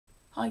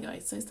Hi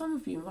guys, so some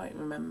of you might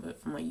remember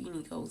from my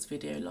uni goals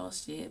video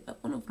last year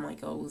that one of my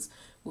goals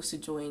was to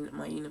join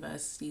my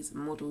university's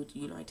Modelled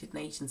United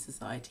Nations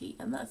Society,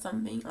 and that's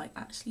something I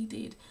actually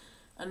did.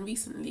 And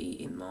recently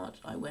in March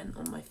I went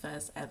on my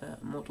first ever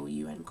Model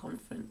UN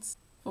conference.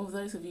 For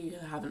those of you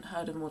who haven't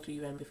heard of Model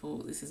UN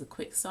before, this is a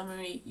quick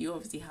summary. You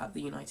obviously have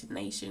the United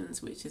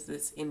Nations, which is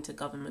this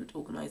intergovernment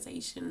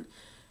organisation,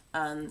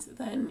 and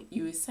then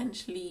you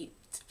essentially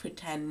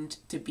pretend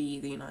to be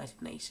the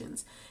United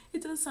Nations.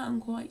 It does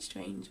sound quite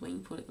strange when you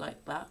put it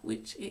like that,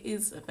 which it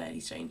is a fairly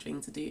strange thing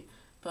to do,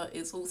 but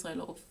it's also a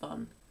lot of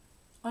fun.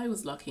 I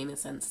was lucky in a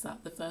sense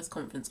that the first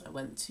conference I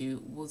went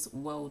to was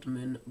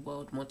WorldMUN,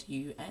 World Mod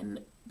UN,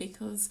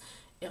 because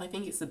I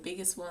think it's the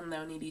biggest one.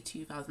 There are nearly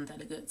 2,000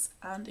 delegates,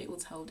 and it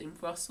was held in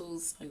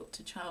Brussels. I got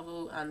to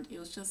travel, and it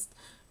was just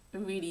a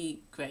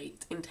really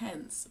great,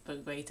 intense,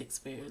 but great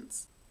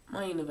experience.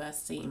 My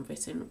university in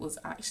Britain was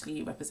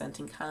actually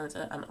representing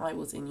Canada, and I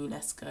was in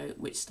UNESCO,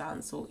 which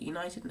stands for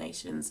United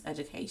Nations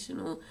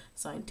Educational,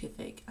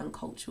 Scientific and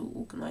Cultural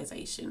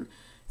Organisation.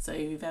 So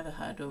if you've ever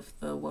heard of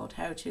the World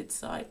Heritage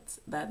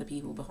Sites, they're the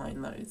people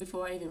behind those.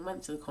 Before I even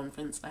went to the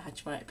conference, I had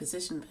to write a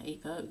position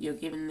paper. You're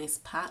given this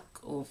pack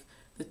of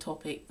the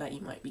topic that you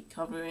might be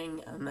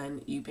covering, and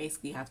then you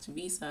basically have to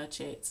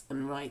research it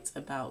and write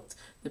about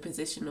the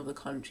position of the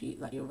country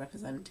that you're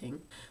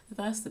representing. The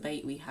first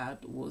debate we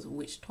had was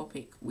which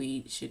topic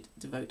we should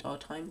devote our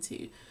time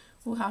to.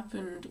 What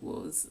happened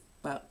was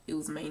that it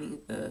was mainly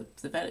the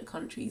developed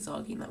countries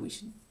arguing that we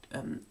should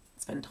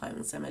spend time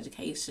on STEM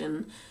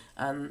education,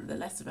 and the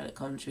less developed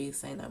countries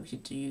saying that we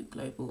should do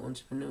global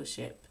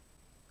entrepreneurship.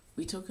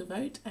 We took a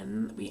vote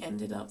and we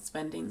ended up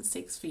spending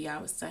 6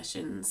 3-hour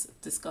sessions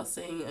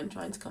discussing and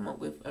trying to come up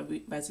with a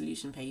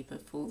resolution paper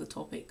for the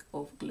topic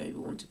of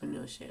global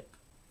entrepreneurship.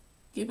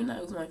 Given that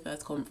it was my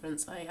first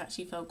conference, I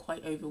actually felt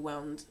quite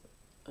overwhelmed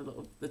a lot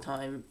of the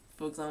time.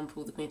 For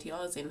example, the committee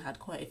I was in had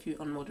quite a few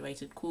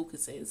unmoderated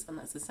caucuses, and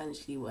that's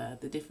essentially where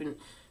the different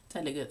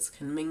delegates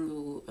can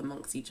mingle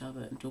amongst each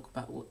other and talk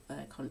about what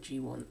their country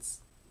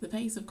wants. The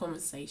pace of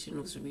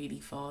conversation was really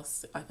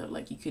fast. I felt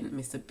like you couldn't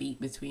miss a beat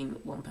between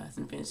one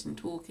person finishing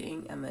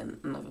talking and then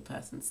another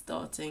person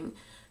starting.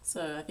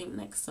 So I think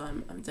next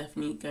time I'm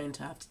definitely going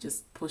to have to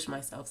just push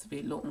myself to be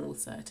a lot more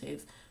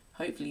assertive,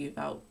 hopefully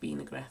without being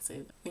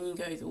aggressive. When you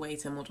go away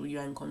to a Model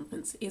UN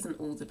conference, it isn't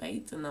all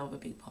debate. Another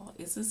big part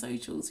is the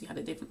socials. You had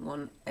a different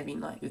one every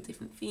night with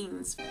different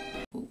themes,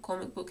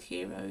 comic book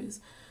heroes,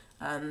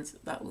 and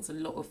that was a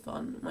lot of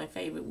fun. My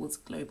favourite was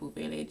Global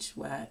Village,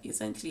 where you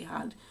essentially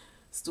had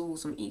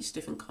stalls from each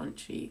different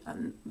country,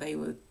 and they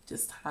were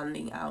just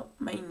handing out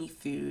mainly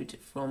food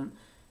from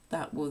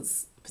that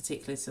was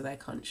particular to their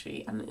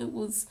country, and it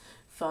was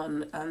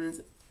fun.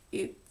 And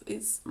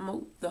it's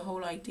the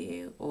whole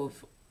idea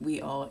of we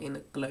are in a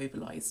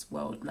globalized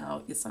world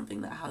now is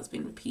something that has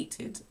been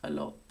repeated a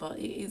lot, but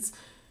it is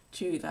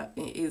true that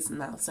it is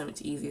now so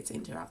much easier to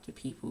interact with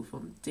people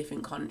from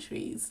different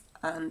countries.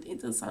 And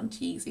it does sound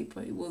cheesy,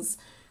 but it was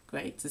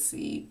great to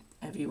see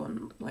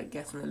everyone like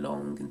getting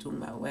along and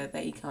talking about where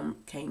they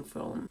came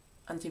from,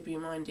 and to be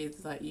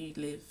reminded that you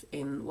live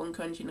in one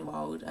country in the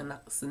world and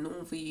that's the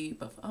norm for you,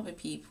 but for other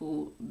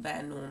people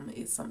their norm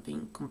is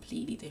something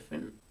completely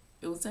different.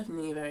 It was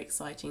definitely a very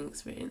exciting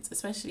experience,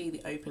 especially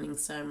the opening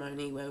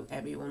ceremony where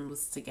everyone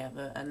was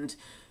together and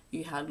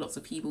you had lots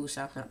of people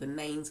shouting out the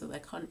names of their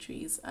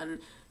countries, and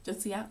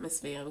just the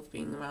atmosphere of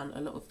being around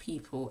a lot of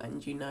people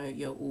and you know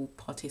you're all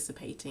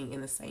participating in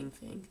the same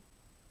thing.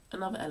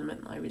 Another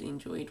element I really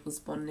enjoyed was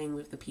bonding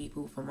with the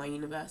people from my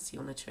university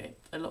on a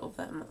trip. A lot of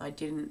them, I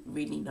didn't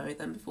really know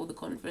them before the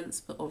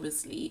conference, but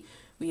obviously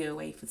we were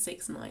away for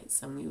 6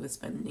 nights and we were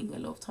spending a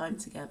lot of time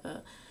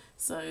together.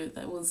 So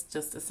there was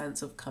just a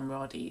sense of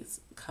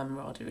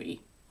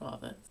camaraderie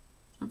rather.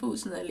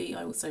 Unfortunately,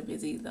 I was so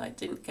busy that I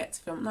didn't get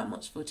to film that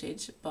much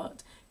footage,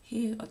 but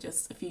here are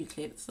just a few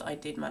clips that I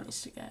did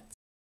manage to get.